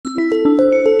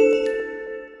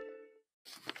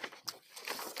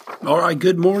All right,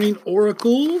 good morning,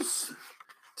 Oracles.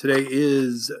 Today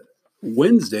is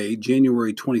Wednesday,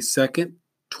 January 22nd,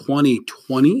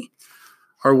 2020.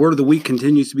 Our word of the week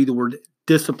continues to be the word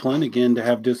discipline. Again, to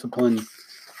have discipline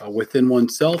within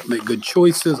oneself, make good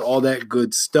choices, all that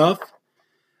good stuff.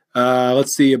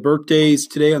 Let's see, birthdays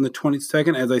today on the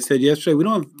 22nd. As I said yesterday, we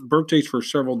don't have birthdays for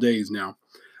several days now.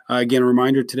 Again, a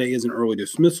reminder, today is an early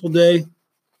dismissal day.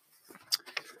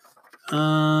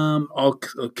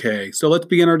 Okay, so let's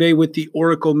begin our day with the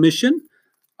Oracle mission.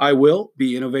 I will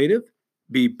be innovative,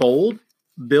 be bold,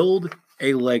 build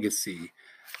a legacy.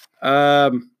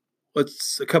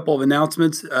 Let's a couple of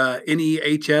announcements.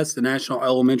 NEHS, the National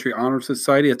Elementary Honor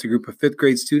Society, that's a group of fifth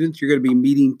grade students. You're going to be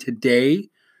meeting today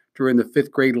during the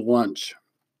fifth grade lunch.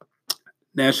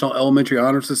 National Elementary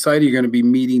Honor Society, you're going to be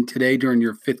meeting today during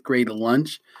your fifth grade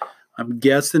lunch. I'm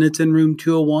guessing it's in room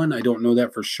 201. I don't know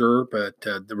that for sure, but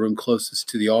the room closest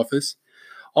to the office.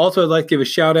 Also, I'd like to give a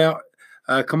shout out,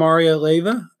 Kamaria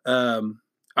Leva.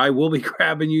 I will be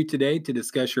grabbing you today to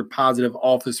discuss your positive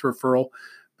office referral.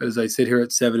 But as I sit here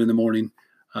at 7 in the morning,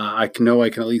 I can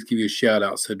at least give you a shout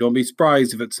out. So don't be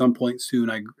surprised if at some point soon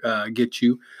I get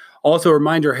you. Also, a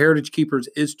reminder, Heritage Keepers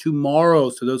is tomorrow.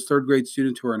 So those third grade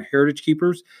students who are in Heritage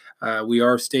Keepers, we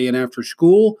are staying after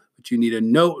school, but you need a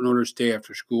note in order to stay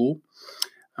after school.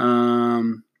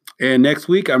 And next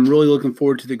week, I'm really looking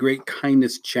forward to the Great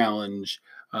Kindness Challenge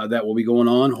that will be going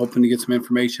on. Hoping to get some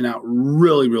information out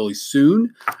really, really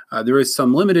soon. There is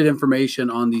some limited information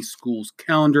on the school's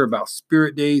calendar about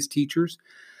Spirit Days teachers.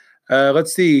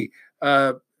 Let's see.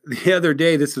 The other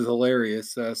day, this is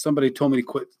hilarious. Somebody told me to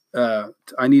quit.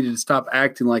 I needed to stop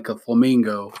acting like a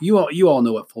flamingo. You all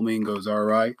know what flamingos are,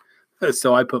 right?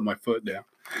 So I put my foot down.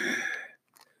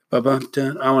 I want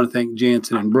to thank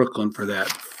Jansen in Brooklyn for that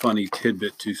funny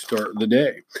tidbit to start the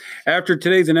day. After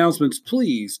today's announcements,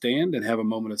 please stand and have a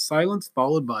moment of silence,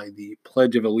 followed by the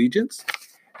Pledge of Allegiance.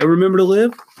 And remember to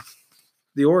live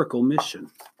the Oracle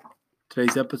mission.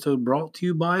 Today's episode brought to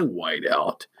you by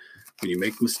Whiteout. When you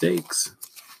make mistakes,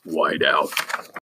 white out.